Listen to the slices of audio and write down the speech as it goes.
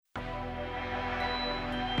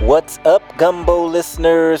What's up, Gumbo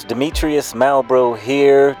listeners? Demetrius Malbro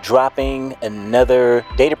here, dropping another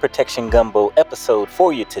Data Protection Gumbo episode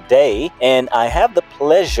for you today. And I have the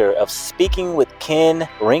pleasure of speaking with Ken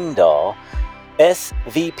Ringdahl,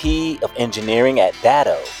 SVP of Engineering at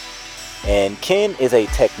Datto. And Ken is a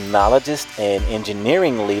technologist and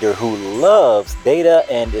engineering leader who loves data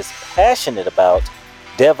and is passionate about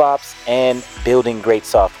DevOps and building great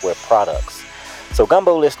software products. So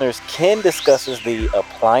Gumbo listeners, Ken discusses the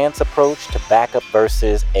appliance approach to backup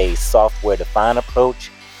versus a software-defined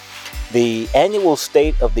approach, the annual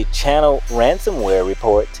state of the channel ransomware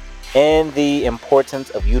report, and the importance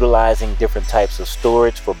of utilizing different types of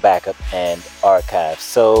storage for backup and archive.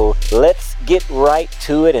 So let's get right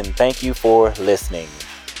to it, and thank you for listening.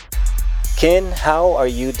 Ken, how are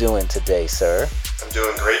you doing today, sir? I'm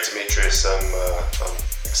doing great, Demetrius. I'm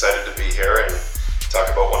excited to be here and talk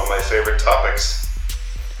about one of my favorite topics.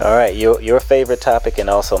 All right, your favorite topic and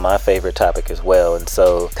also my favorite topic as well. And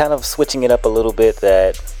so kind of switching it up a little bit,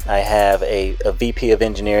 that I have a VP of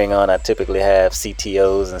engineering on. I typically have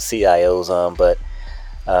CTOs and CIOs on, but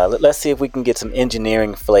let's see if we can get some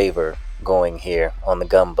engineering flavor going here on the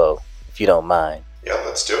Gumbo, if you don't mind. Yeah,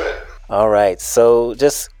 let's do it. All right, so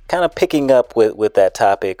just kind of picking up with that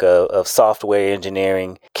topic of software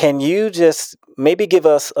engineering, can you just maybe give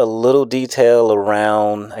us a little detail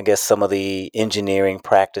around, I guess, some of the engineering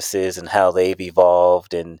practices and how they've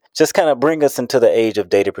evolved, and just kind of bring us into the age of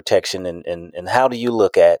data protection, and how do you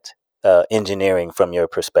look at engineering from your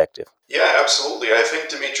perspective? Yeah, absolutely. I think,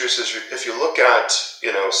 Demetrius, if you look at,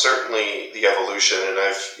 certainly the evolution, and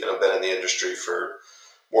I've, been in the industry for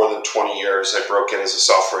more than 20 years. I broke in as a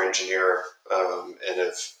software engineer and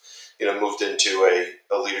have, moved into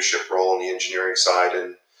a leadership role on the engineering side.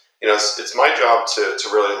 And it's my job to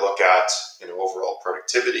really look at overall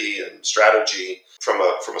productivity and strategy from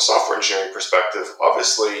a software engineering perspective.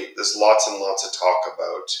 Obviously, there's lots and lots of talk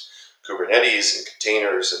about Kubernetes and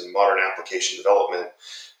containers and modern application development,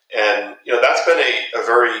 and that's been a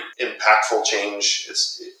very impactful change.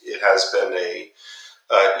 It has been a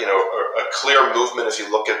clear movement. If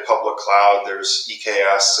you look at public cloud, there's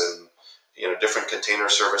EKS and different container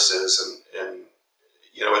services, and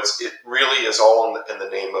it really is all in the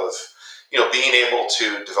name of being able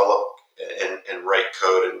to develop and write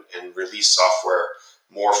code and release software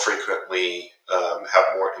more frequently,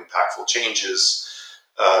 have more impactful changes,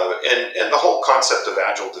 and the whole concept of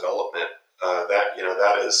agile development.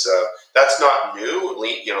 That's not new.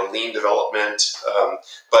 Lean development,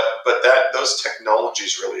 but those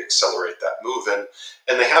technologies really accelerate that move,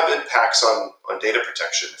 and they have impacts on data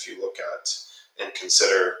protection. If you look at and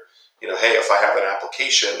consider, hey, if I have an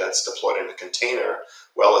application that's deployed in a container,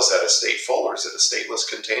 well, is that a stateful or is it a stateless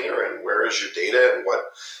container? And where is your data, and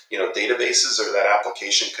what databases are that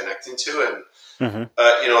application connecting to? And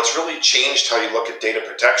it's really changed how you look at data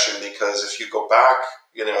protection, because if you go back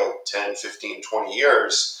 10, 15, 20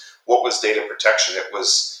 years, what was data protection? It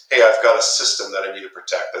was, hey, I've got a system that I need to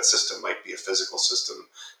protect. That system might be a physical system,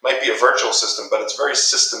 might be a virtual system, but it's very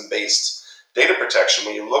system-based data protection.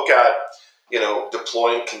 When you look at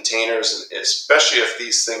deploying containers, and especially if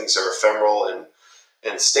these things are ephemeral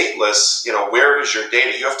and stateless, where is your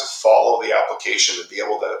data? You have to follow the application and be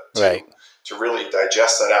able to really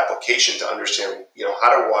digest that application to understand,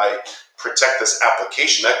 how do I protect this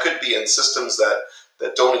application? That could be in systems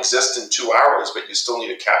that don't exist in 2 hours, but you still need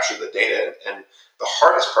to capture the data. And the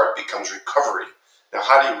hardest part becomes recovery. Now,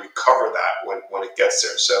 how do you recover that when it gets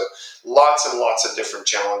there? So lots and lots of different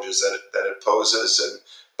challenges that it poses.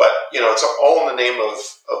 But it's all in the name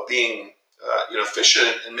of being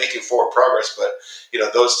efficient and making forward progress. But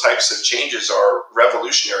those types of changes are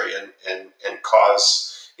revolutionary and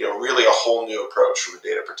cause really a whole new approach from a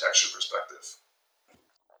data protection perspective.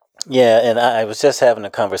 Yeah, and I was just having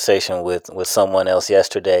a conversation with someone else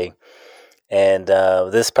yesterday, and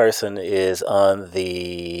this person is on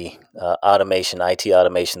the IT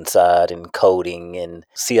automation side, and coding and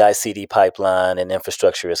CI/CD pipeline and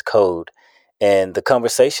infrastructure as code. And the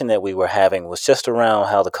conversation that we were having was just around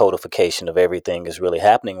how the codification of everything is really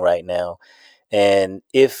happening right now. And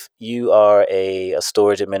if you are a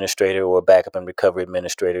storage administrator or a backup and recovery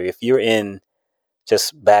administrator, if you're in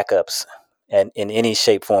just backups and in any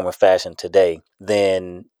shape, form, or fashion today,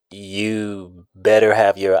 then you better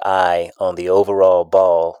have your eye on the overall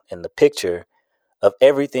ball in the picture of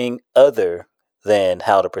everything other than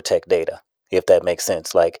how to protect data, if that makes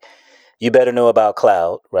sense. Like, you better know about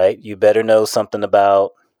cloud, right? You better know something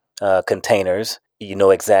about containers. You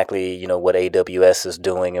know exactly, what AWS is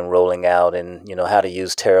doing and rolling out, and, how to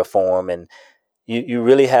use Terraform. And you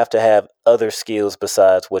really have to have other skills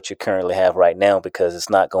besides what you currently have right now, because it's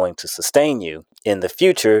not going to sustain you in the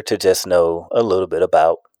future to just know a little bit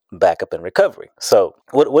about backup and recovery. So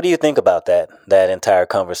what do you think about that entire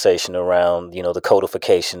conversation around, the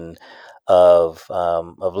codification of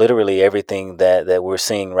literally everything that we're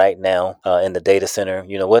seeing right now in the data center?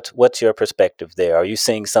 What's your perspective there? Are you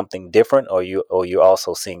seeing something different, or you're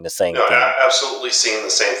also seeing the same No, thing? absolutely seeing the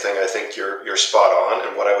same thing. I think you're spot on.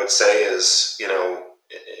 And what I would say is,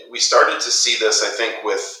 we started to see this, I think,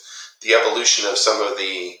 with the evolution of some of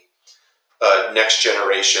the next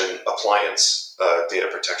generation appliance data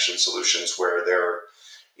protection solutions, where they're,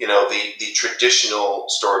 the traditional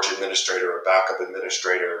storage administrator or backup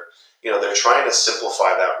administrator, they're trying to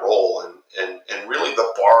simplify that role, and really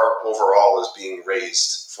the bar overall is being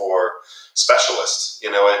raised for specialists,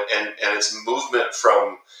 and it's movement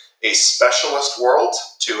from a specialist world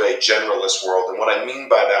to a generalist world. And what I mean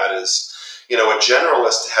by that is, a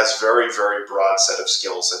generalist has very, very broad set of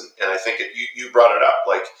skills. And I think you brought it up,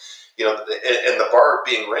 like, and the bar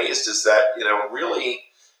being raised is that, really,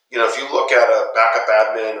 if you look at a backup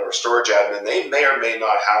admin or storage admin, they may or may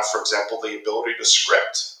not have, for example, the ability to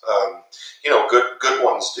script. Good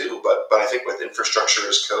ones do, but I think with infrastructure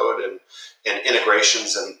as code and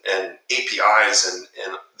integrations and APIs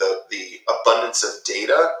and the abundance of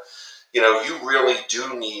data, you really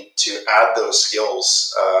do need to add those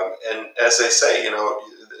skills. And as they say,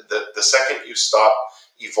 the second you stop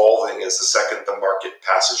evolving is the second the market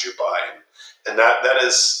passes you by. And that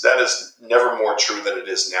is never more true than it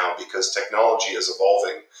is now, because technology is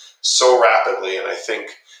evolving so rapidly. And I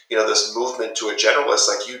think, this movement to a generalist,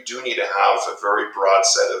 like, you do need to have a very broad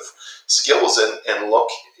set of skills, and look,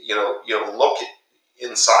 look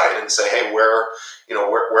inside and say, hey, where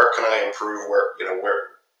can I improve?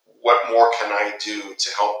 What more can I do to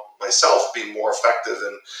help myself be more effective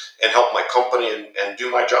and help my company and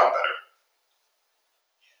do my job better?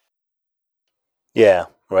 Yeah,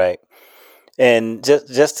 right. And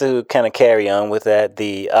just to kind of carry on with that,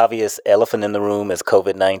 the obvious elephant in the room is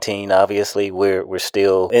COVID-19. Obviously, we're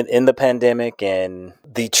still in the pandemic, and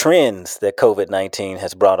the trends that COVID-19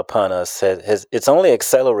 has brought upon us has it's only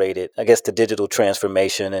accelerated, I guess, the digital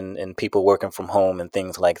transformation and people working from home and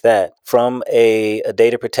things like that. From a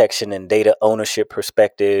data protection and data ownership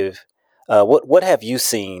perspective, what have you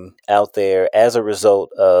seen out there as a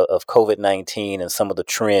result of COVID-19 and some of the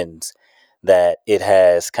trends that it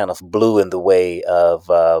has kind of blew in the way of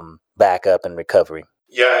backup and recovery?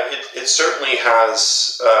 Yeah, it certainly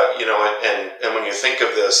has. And when you think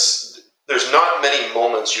of this, there's not many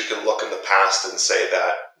moments you can look in the past and say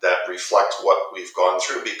that reflect what we've gone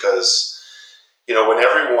through, because when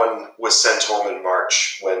everyone was sent home in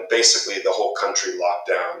March, when basically the whole country locked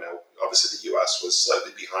down. Now, obviously, the U.S. was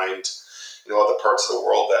slightly behind, other parts of the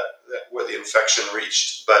world that where the infection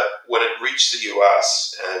reached. But when it reached the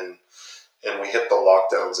U.S. and we hit the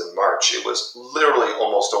lockdowns in March, it was literally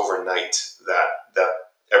almost overnight that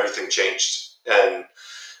everything changed. And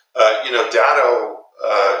Datto,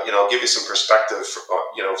 I'll give you some perspective,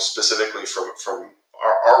 specifically from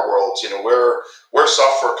our world. We're a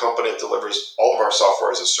software company that delivers all of our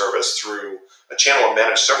software as a service through a channel of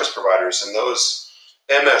managed service providers, and those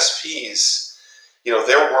MSPs,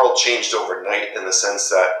 their world changed overnight, in the sense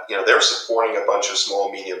that they're supporting a bunch of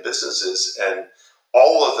small medium businesses, and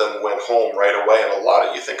all of them went home right away.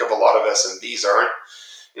 And you think of a lot of SMBs aren't,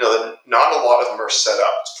 not a lot of them are set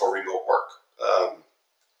up for remote work.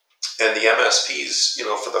 And the MSPs,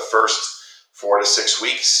 for the first 4 to 6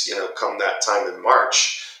 weeks, come that time in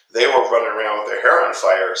March, they were running around with their hair on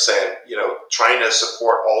fire, saying, trying to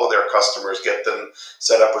support all of their customers, get them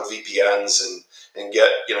set up with VPNs and get,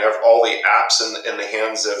 all the apps in the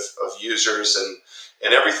hands of users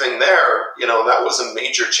and everything there. That was a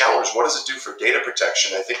major challenge. What does it do for data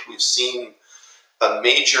protection? I think we've seen a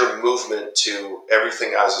major movement to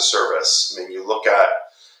everything as a service. I mean, you look at,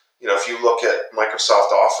 if you look at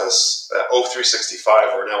Microsoft Office,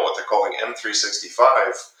 O365, or now what they're calling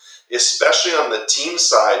M365, especially on the team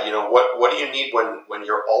side, what do you need when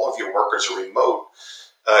all of your workers are remote?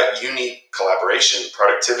 You need collaboration,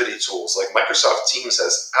 productivity tools. Like, Microsoft Teams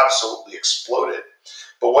has absolutely exploded.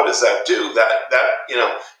 But what does that do? That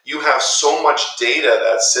you have so much data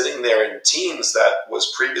that's sitting there in Teams that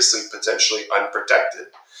was previously potentially unprotected.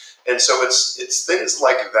 And so it's things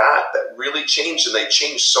like that really changed, and they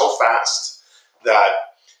changed so fast that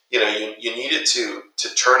you needed to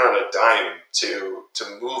turn on a dime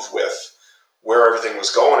to move with where everything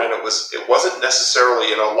was going. And it wasn't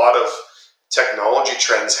necessarily, a lot of technology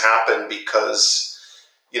trends happen because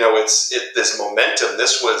this momentum.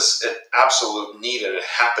 This was an absolute need, and it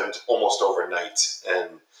happened almost overnight.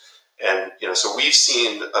 And so we've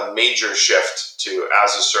seen a major shift to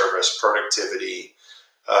as a service, productivity,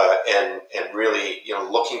 and really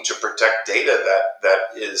looking to protect data that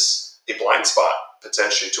is a blind spot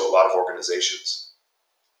potentially to a lot of organizations.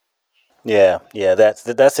 Yeah,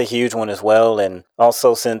 that's a huge one as well. And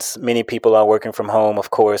also, since many people are working from home,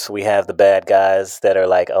 of course, we have the bad guys that are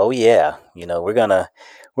like, oh yeah, we're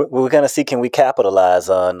gonna see, can we capitalize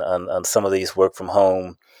on some of these work from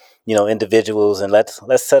home, individuals, and let's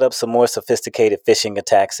set up some more sophisticated phishing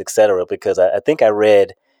attacks, etc. Because I think I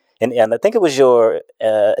read, and I think it was your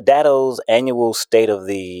Datto's annual State of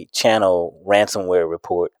the Channel ransomware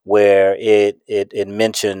report, where it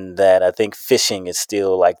mentioned that I think phishing is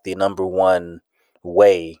still like the number one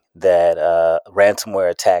way that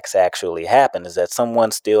ransomware attacks actually happen, is that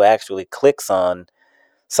someone still actually clicks on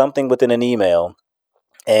something within an email,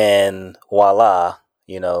 and voila,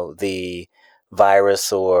 the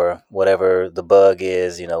virus or whatever the bug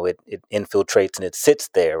is, it infiltrates and it sits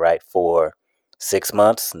there, right, for 6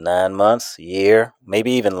 months, 9 months, a year,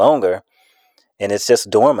 maybe even longer, and it's just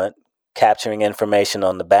dormant, capturing information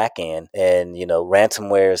on the back end. And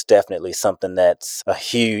ransomware is definitely something that's a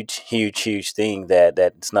huge thing, that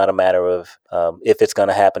it's not a matter of if it's going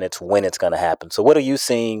to happen, it's when it's going to happen. So what are you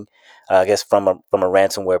seeing, I guess, from a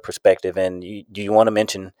ransomware perspective? And do you want to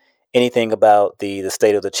mention anything about the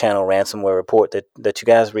State of the Channel ransomware report that you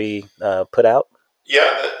guys put out?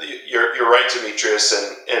 Yeah, you're right, Demetrius,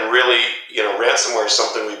 and really, ransomware is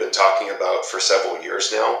something we've been talking about for several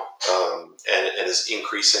years now, and is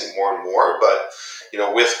increasing more and more. But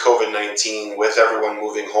with COVID-19, with everyone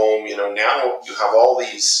moving home, now you have all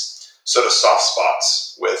these sort of soft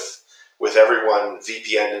spots with everyone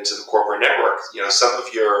VPN into the corporate network. Some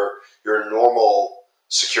of your normal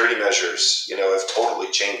security measures, have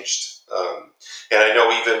totally changed. And I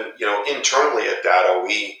know even internally at Datto,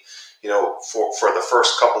 we for the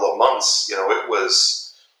first couple of months,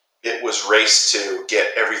 it was race to get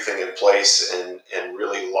everything in place and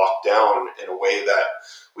really lock down in a way that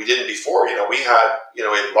we didn't before. We had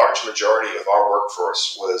a large majority of our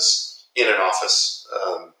workforce was in an office,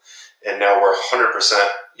 and now we're 100%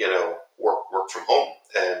 work from home,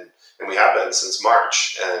 and we have been since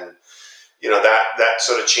March. And that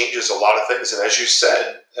sort of changes a lot of things. And as you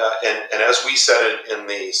said, and as we said in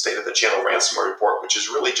the State of the Channel ransomware report, which is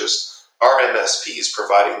really just our MSPs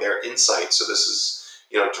providing their insight. So this is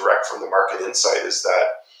direct from the market insight, is that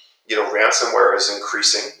ransomware is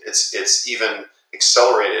increasing. It's even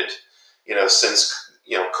accelerated since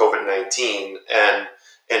COVID-19,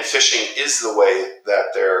 and phishing is the way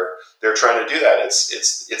that they're trying to do that.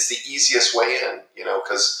 It's the easiest way in,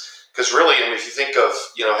 because really, I mean, if you think of,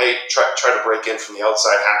 hey, try to break in from the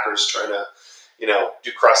outside, hackers trying to,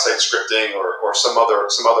 do cross-site scripting or some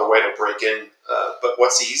other way to break in. But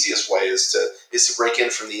what's the easiest way is to break in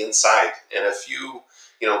from the inside. And if you,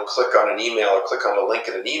 click on an email or click on a link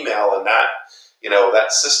in an email, and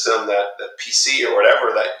that system, that PC or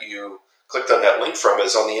whatever that you clicked on that link from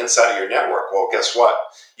is on the inside of your network. Well, guess what?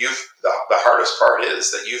 The hardest part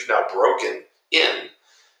is that you've now broken in,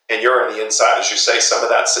 and you're on the inside. As you say, some of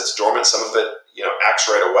that sits dormant, some of it, acts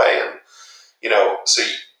right away. And, so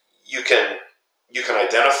you can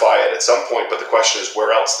identify it at some point, but the question is,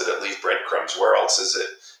 where else did it leave breadcrumbs? Where else is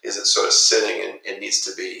it sort of sitting and needs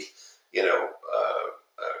to be,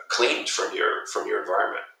 cleaned from your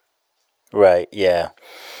environment? Right. Yeah,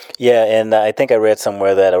 and I think I read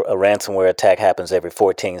somewhere that a ransomware attack happens every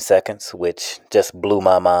 14 seconds, which just blew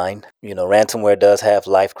my mind. Ransomware does have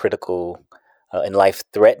life critical and life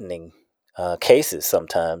threatening cases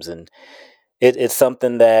sometimes, and it's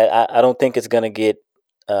something that I don't think it's going to get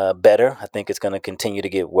better. I think it's going to continue to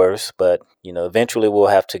get worse, but eventually we'll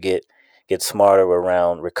have to get smarter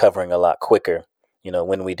around recovering a lot quicker.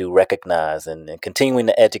 When we do recognize, and continuing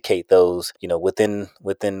to educate those, within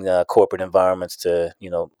corporate environments, to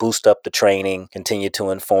boost up the training, continue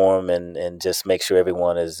to inform, and just make sure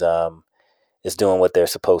everyone is doing what they're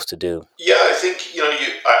supposed to do. Yeah, I think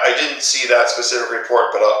I didn't see that specific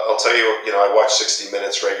report, but I'll tell you, I watch 60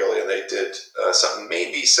 Minutes regularly, and they did something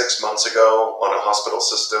maybe 6 months ago on a hospital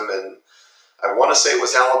system, and I want to say it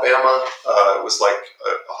was Alabama. It was like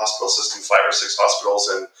a hospital system, 5 or 6 hospitals,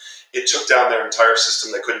 and it took down their entire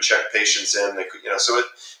system. They couldn't check patients in. They could, so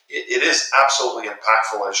it is absolutely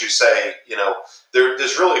impactful. As you say,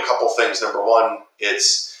 there's really a couple things. Number one,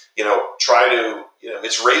 it's try to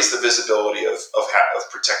it's raise the visibility of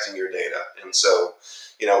protecting your data. And so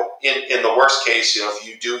in the worst case, if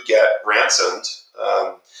you do get ransomed,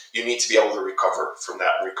 you need to be able to recover from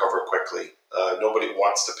that and recover quickly. Nobody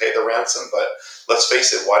wants to pay the ransom, but let's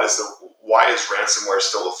face it. Why is ransomware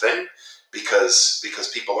still a thing? Because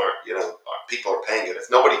people are paying it. If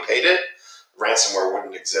nobody paid it, ransomware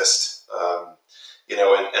wouldn't exist.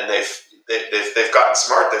 And they've gotten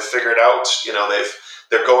smart. They've figured out,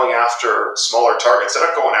 they're going after smaller targets. They're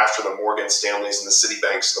not going after the Morgan Stanleys and the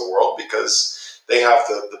Citibanks of the world because they have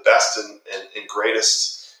the best and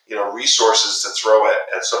greatest resources to throw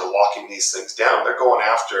at sort of locking these things down. They're going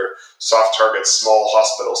after soft targets, small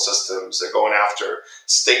hospital systems. They're going after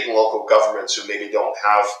state and local governments who maybe don't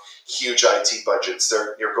have huge IT budgets.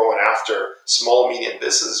 You're going after small, medium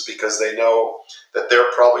businesses because they know that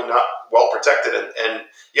they're probably not well protected. And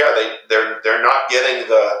yeah, they're not getting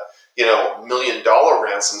the $1 million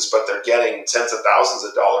ransoms, but they're getting tens of thousands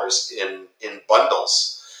of dollars in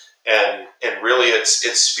bundles. And really, it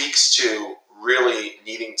speaks to really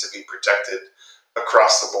needing to be protected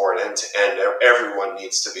across the board, end to end. Everyone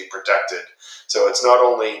needs to be protected. So it's not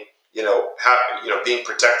only being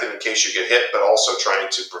protected in case you get hit, but also trying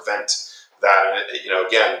to prevent that. And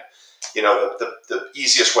again, the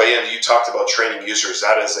easiest way in. You talked about training users.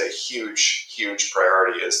 That is a huge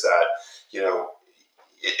priority. Is that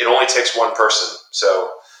it only takes one person.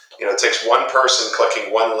 So it takes one person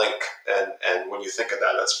clicking one link, and when you think of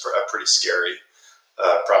that, that's a pretty scary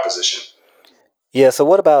proposition. Yeah. So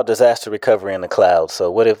what about disaster recovery in the cloud?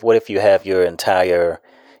 So what if you have your entire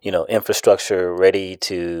infrastructure ready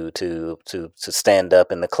to stand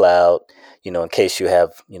up in the cloud, in case you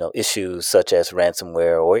have issues such as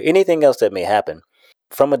ransomware or anything else that may happen.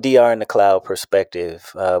 From a DR in the cloud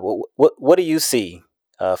perspective, what do you see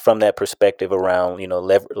from that perspective around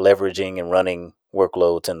leveraging and running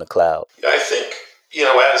workloads in the cloud? I think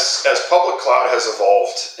as public cloud has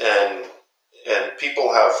evolved and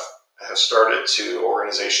people have started to,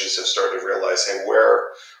 organizations have started to realize, hey, where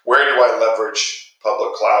do I leverage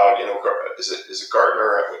public cloud? Is it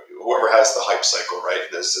Gartner, whoever has the hype cycle, right?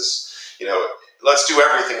 There's this, let's do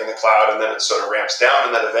everything in the cloud, and then it sort of ramps down,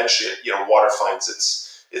 and then eventually, water finds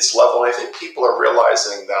its level. And I think people are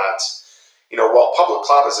realizing that, while public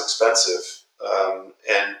cloud is expensive,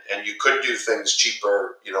 and you could do things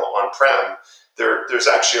cheaper, on-prem, there's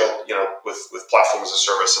actually, with platform as a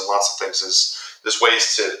service and lots of things, there's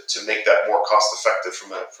ways to make that more cost effective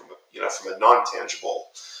from a non-tangible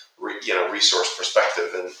resource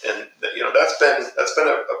perspective, and that's been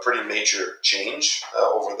a pretty major change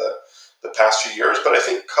over the past few years. But I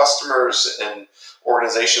think customers and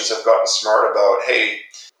organizations have gotten smart about, hey,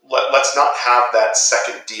 let's not have that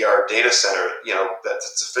second DR data center.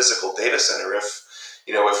 That's a physical data center.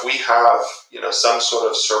 If we have some sort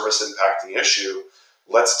of service impacting issue,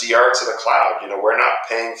 let's DR to the cloud. We're not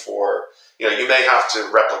paying for. You may have to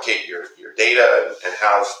replicate your data and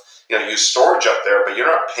have use storage up there, but you're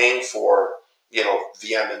not paying for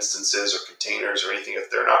VM instances or containers or anything if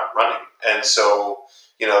they're not running. And so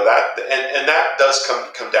that does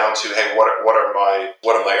come down to, hey, what are my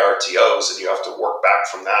RTOs, and you have to work back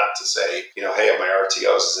from that to say, hey, my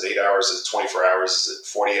RTOs, is it 8 hours, is it 24 hours, is it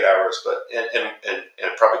 48 hours? But and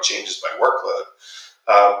it probably changes by workload.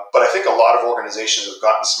 But I think a lot of organizations have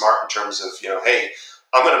gotten smart in terms of hey,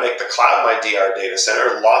 I'm going to make the cloud my DR data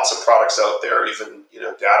center. Lots of products out there, even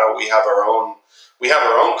Datto. We have our own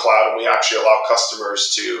cloud, and we actually allow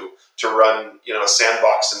customers to run a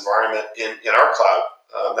sandbox environment in our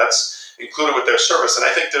cloud. That's included with their service, and I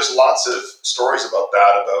think there's lots of stories about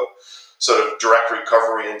that, about sort of direct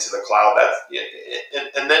recovery into the cloud.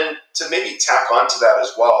 And then to maybe tack onto that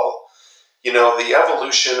as well, the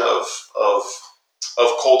evolution of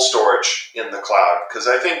cold storage in the cloud, because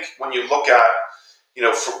I think when you look at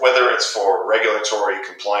whether it's for regulatory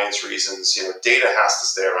compliance reasons, data has to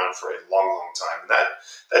stay around for a long time. And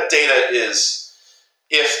that data is,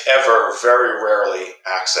 if ever, very rarely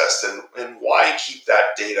accessed. And why keep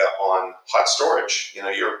that data on hot storage? You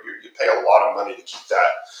pay a lot of money to keep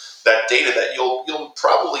that data that you'll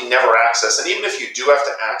probably never access. And even if you do have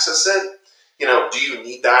to access it, do you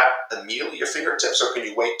need that immediately at your fingertips, or can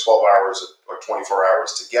you wait 12 hours or 24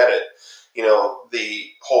 hours to get it? The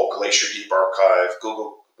whole Glacier Deep Archive,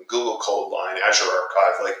 Google Code Line, Azure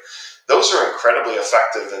Archive, like those are incredibly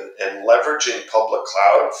effective in leveraging public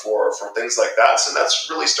cloud for things like that. So that's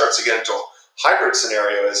really starts to get into a hybrid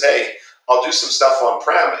scenario is, hey, I'll do some stuff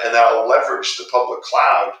on-prem and then I'll leverage the public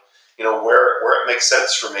cloud, where it makes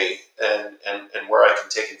sense for me and where I can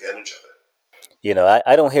take advantage of it.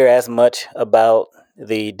 I don't hear as much about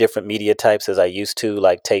the different media types as I used to.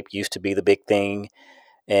 Like tape used to be the big thing.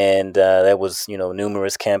 And there was,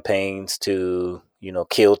 numerous campaigns to,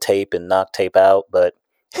 kill tape and knock tape out. But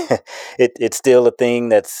it's still a thing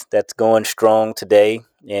that's going strong today.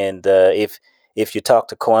 And if you talk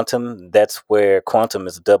to Quantum, that's where Quantum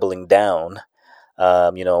is doubling down.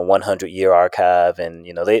 100-year archive, and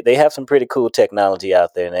they have some pretty cool technology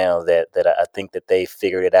out there now that I think that they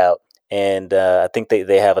figured it out. and I think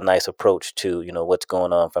they have a nice approach to what's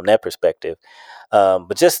going on from that perspective.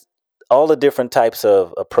 But just all the different types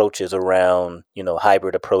of approaches around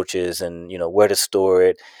hybrid approaches, and where to store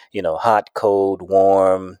it, hot, cold,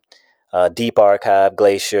 warm, Deep Archive,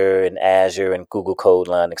 Glacier, and Azure, and Google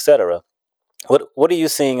Codeline, etc. What are you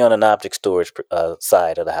seeing on an object storage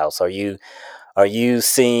side of the house? Are you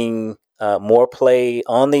seeing more play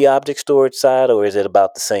on the object storage side, or is it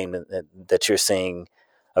about the same that you're seeing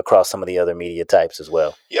across some of the other media types as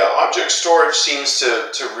well? Yeah, object storage seems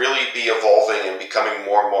to really be evolving and becoming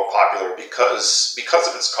more and more popular because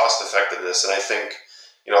of its cost effectiveness. And I think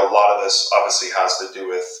a lot of this obviously has to do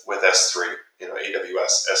with S3,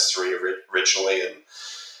 AWS S3 originally, and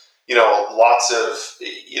lots of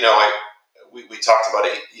we talked about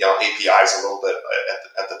APIs a little bit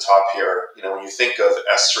at the top here. When you think of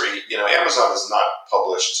S3, Amazon has not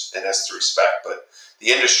published an S3 spec, but the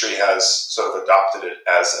industry has sort of adopted it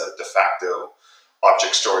as a de facto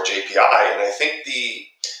object storage API, and I think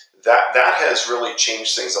that has really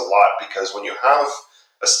changed things a lot, because when you have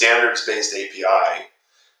a standards based API,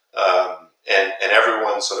 and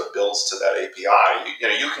everyone sort of builds to that API,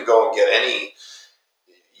 you can go and get any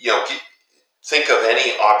think of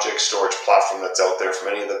any object storage platform that's out there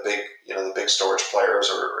from any of the big storage players,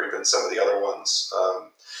 or even some of the other ones,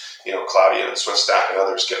 Cloudian and SwiftStack and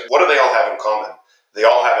others. What do they all have in common? They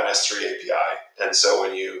all have an S3 API, and so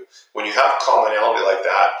when you have commonality like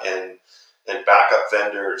that, and backup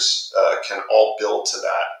vendors can all build to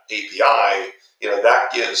that API,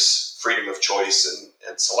 that gives freedom of choice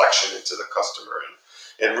and selection into the customer,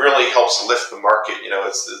 and really helps lift the market.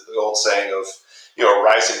 It's the old saying of a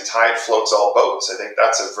rising tide floats all boats. I think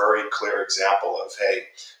that's a very clear example of, hey,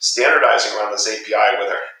 standardizing around this API,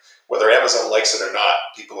 whether Amazon likes it or not,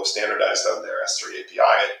 people have standardized on their S3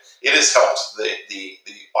 API. It has helped the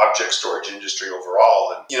object storage industry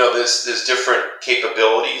overall. And there's different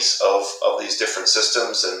capabilities of these different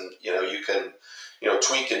systems, and you can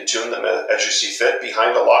tweak and tune them as you see fit.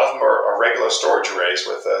 Behind a lot of them are regular storage arrays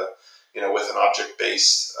with an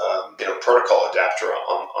object-based protocol adapter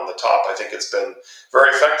on the top. I think it's been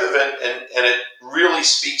very effective, and it really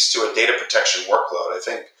speaks to a data protection workload. I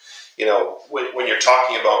think when you're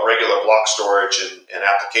talking about regular block storage and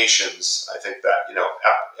applications, I think that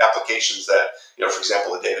applications that for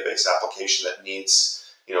example, a database application that needs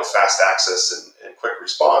fast access and quick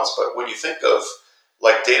response. But when you think of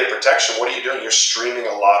like data protection, what are you doing? You're streaming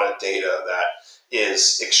a lot of data that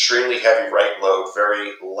is extremely heavy write load,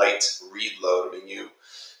 very light read load. I mean,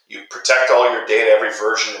 you protect all your data every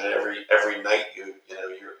version, and every night you're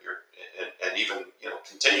and even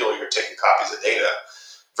continually you're taking copies of data.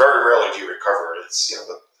 Very rarely do you recover it. It's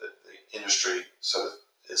the industry sort of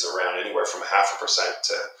is around anywhere from 0.5%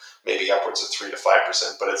 to maybe upwards of 3 to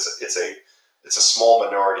 5%, but it's a small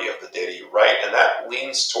minority of the data you write, and that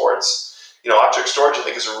leans towards object storage. I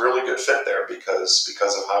think is a really good fit there because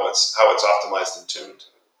of how it's optimized and tuned.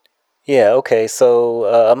 Yeah. Okay. So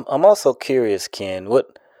I'm also curious, Ken.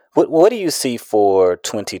 What do you see for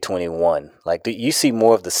 2021? Like, do you see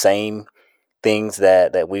more of the same things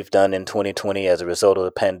that we've done in 2020 as a result of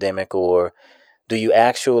the pandemic, or do you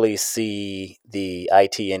actually see the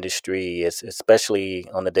IT industry, especially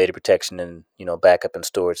on the data protection and backup and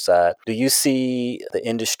storage side? Do you see the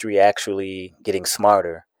industry actually getting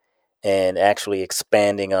smarter and actually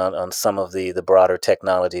expanding on some of the broader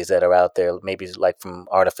technologies that are out there, maybe like from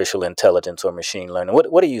artificial intelligence or machine learning?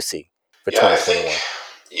 What do you see for Yeah, I think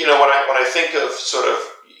 2021? when I think of sort of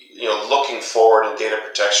looking forward in data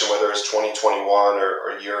protection, whether it's 2021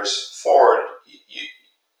 or years forward,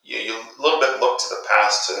 you a little bit look to the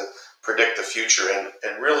past to predict the future,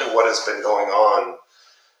 and really what has been going on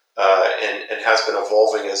and has been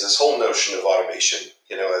evolving is this whole notion of automation.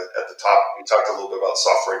 At the top, we talked a little bit about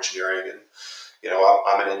software engineering, and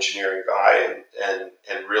I'm an engineering guy,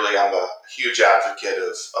 and really I'm a huge advocate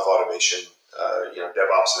of automation.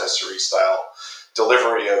 DevOps and SRE style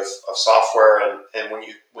delivery of software, and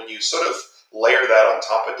when you sort of layer that on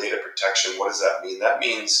top of data protection, what does that mean? That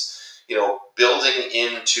means building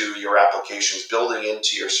into your applications, building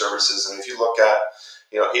into your services. And if you look at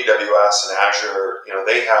AWS and Azure,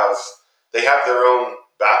 they have their own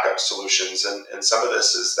backup solutions, and some of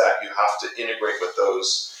this is that you have to integrate with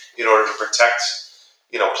those in order to protect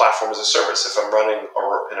platform as a service. If I'm running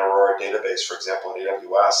an Aurora database, for example, in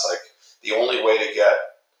AWS, like the only way to get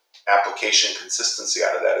application consistency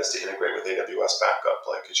out of that is to integrate with AWS backup,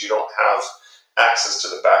 like because you don't have access to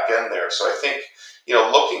the back end there. So I think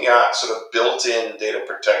looking at sort of built-in data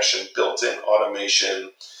protection, built-in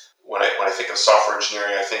automation. When I think of software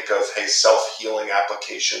engineering, I think of self-healing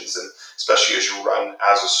applications, and especially as you run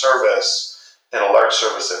as a service, and a large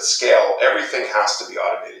service at scale, everything has to be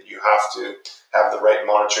automated. You have to have the right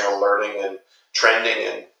monitoring, alerting, and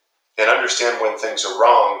trending, and understand when things are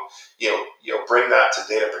wrong. Bring that to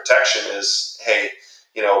data protection is, hey,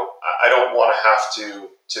 I don't want to have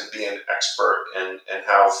to be an expert and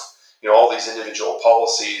have all these individual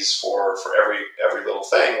policies for every little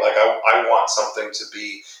thing. Like I want something to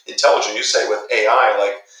be intelligent. You say with AI,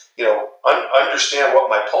 like understand what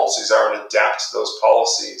my policies are and adapt to those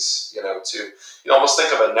policies. To almost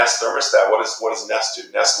think of a Nest thermostat. What does Nest do?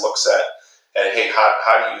 Nest looks at hey,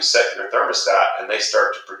 how do you set your thermostat, and they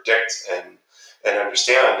start to predict and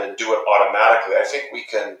understand and do it automatically. I think we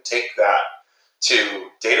can take that to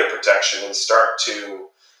data protection and start to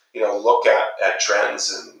look at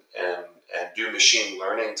trends and do machine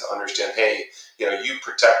learning to understand, hey, you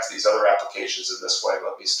protect these other applications in this way,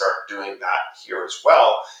 let me start doing that here as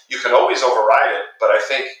well. You can always override it, but I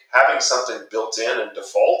think having something built in and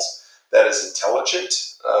default that is intelligent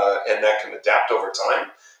and that can adapt over time,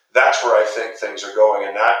 that's where I think things are going.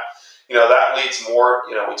 And that leads more,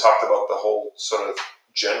 we talked about the whole sort of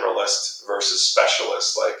generalist versus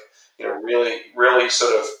specialist, like, really, really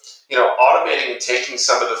sort of, automating and taking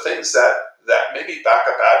some of the things that maybe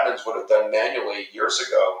backup admins would have done manually years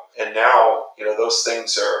ago. And now, those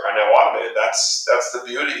things are now automated. That's the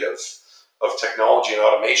beauty of technology and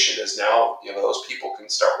automation is now, those people can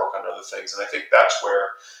start working on other things. And I think that's where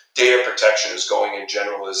data protection is going in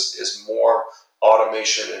general is more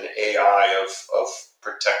automation and AI of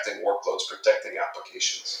protecting workloads, protecting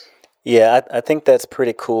applications. Yeah, I think that's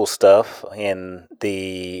pretty cool stuff in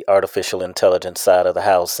the artificial intelligence side of the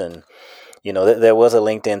house. And, there was a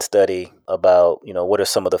LinkedIn study about, what are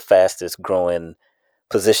some of the fastest growing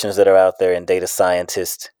positions that are out there, and data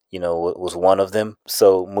scientist, was one of them.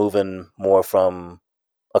 So moving more from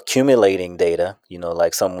accumulating data,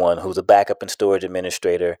 like someone who's a backup and storage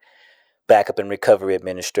administrator, backup and recovery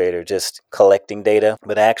administrator, just collecting data,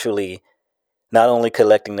 but actually not only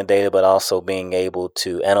collecting the data, but also being able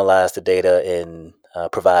to analyze the data and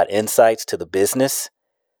provide insights to the business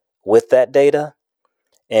with that data,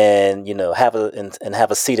 and have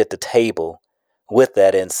a seat at the table with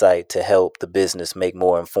that insight to help the business make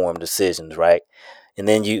more informed decisions, right? And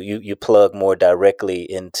then you plug more directly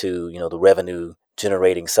into the revenue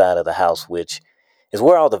generating side of the house, which is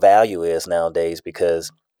where all the value is nowadays,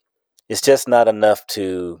 because it's just not enough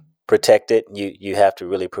to protect it. You have to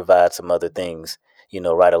really provide some other things,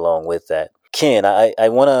 right along with that. Ken, I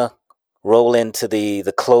want to roll into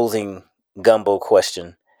the closing gumbo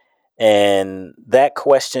question. And that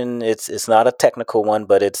question, it's not a technical one,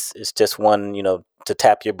 but it's just one, to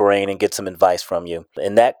tap your brain and get some advice from you.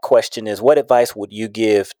 And that question is, what advice would you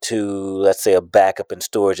give to, let's say, a backup and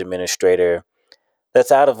storage administrator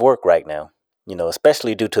that's out of work right now,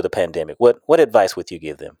 especially due to the pandemic? What advice would you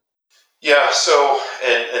give them? Yeah, so,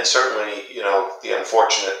 and certainly, the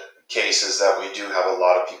unfortunate case is that we do have a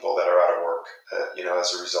lot of people that are out of work,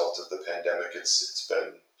 as a result of the pandemic. It's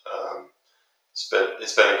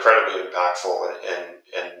been incredibly impactful and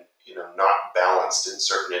not balanced in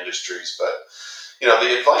certain industries. But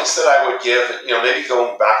the advice that I would give, maybe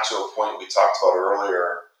going back to a point we talked about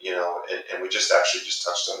earlier, and we just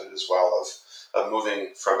touched on it as well, of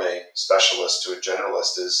moving from a specialist to a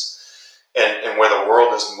generalist is, and where the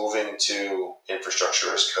world is moving to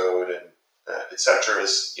infrastructure as code and et cetera,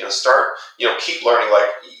 is start keep learning. Like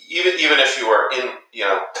even if you are in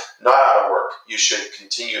not out of work, you should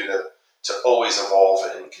continue to always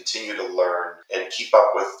evolve and continue to learn and keep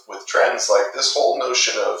up with trends. Like this whole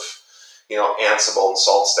notion of Ansible and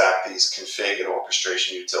SaltStack, these config and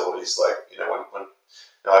orchestration utilities. Like when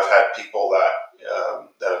I've had people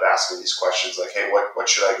that have asked me these questions, like, hey, what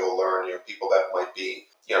should I go learn? People that might be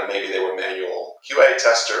maybe they were manual QA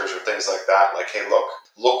testers or things like that. Like, hey,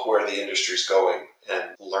 look where the industry's going and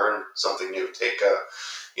learn something new. Take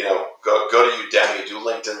go to Udemy, do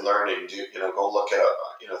LinkedIn Learning, go look at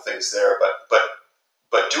things there.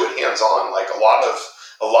 But do it hands on. Like a lot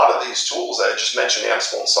of these tools I just mentioned,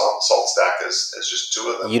 Ansible and SaltStack as just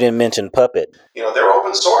two of them. You didn't mention Puppet. They're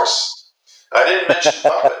open source. I didn't mention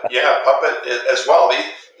Puppet. Yeah, Puppet as well.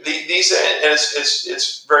 These and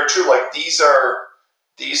it's very true. Like these are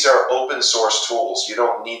open source tools. You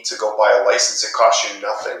don't need to go buy a license. It costs you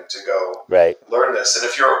nothing to go learn this. And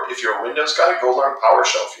if you're a Windows guy, go learn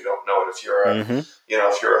PowerShell if you don't know it. If you're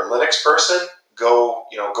if you're a Linux person, go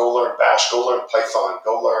learn Bash, go learn Python,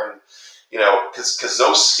 go learn because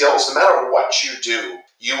those skills, no matter what you do,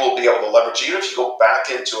 you will be able to leverage. Even if you go back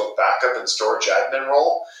into a backup and storage admin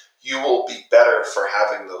role, you will be better for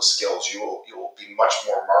having those skills. You will be much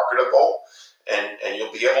more marketable. And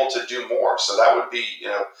you'll be able to do more. So that would be,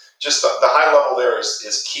 just the high level there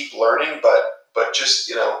is keep learning, but but just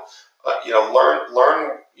learn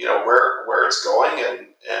where it's going,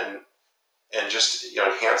 and just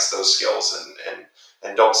enhance those skills,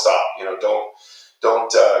 and don't stop.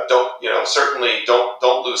 Certainly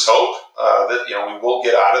don't lose hope that we will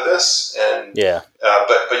get out of this, and Yeah.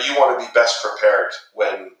 But you want to be best prepared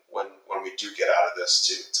when we do get out of this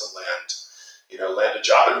to land a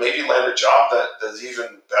job, and maybe land a job that's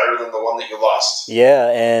even better than the one that you lost. Yeah,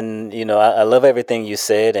 and I love everything you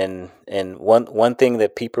said, and one thing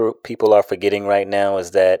that people are forgetting right now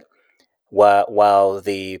is that while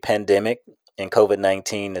the pandemic and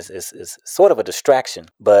COVID-19 is sort of a distraction,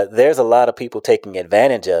 but there's a lot of people taking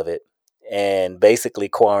advantage of it and basically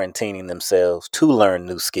quarantining themselves to learn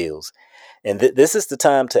new skills. And this is the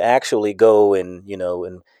time to actually go and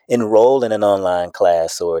enroll in an online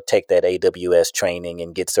class or take that AWS training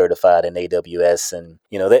and get certified in AWS. And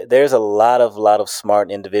there's a lot of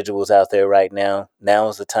smart individuals out there right now. Now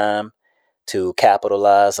is the time to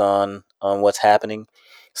capitalize on what's happening,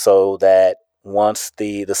 so that once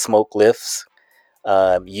the smoke lifts,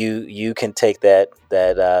 you can take that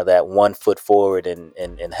 1 foot forward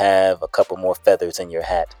and have a couple more feathers in your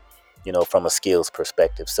hat, from a skills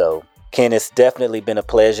perspective. So, Ken, it's definitely been a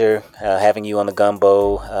pleasure having you on the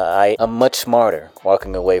Gumbo. I am much smarter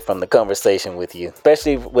walking away from the conversation with you,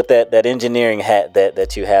 especially with that engineering hat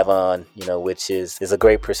that you have on, which is a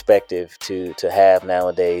great perspective to have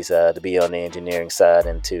nowadays, to be on the engineering side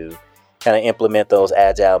and to kind of implement those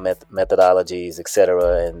agile methodologies,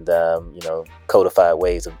 etc., and codified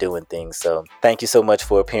ways of doing things. So thank you so much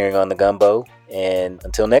for appearing on the Gumbo, and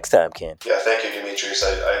until next time, Ken. Yeah, thank you, Demetrius.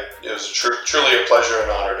 It was truly a pleasure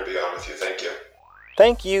and honor to be on with you. Thank you.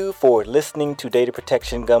 Thank you for listening to Data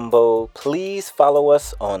Protection Gumbo. Please follow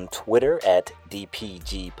us on Twitter at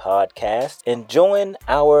DPG Podcast and join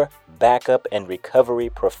our Backup and Recovery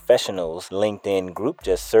Professionals LinkedIn group.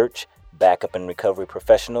 Just search Backup and Recovery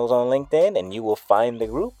Professionals on LinkedIn and you will find the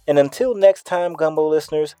group. And until next time, Gumbo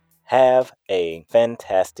listeners, have a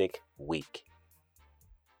fantastic week.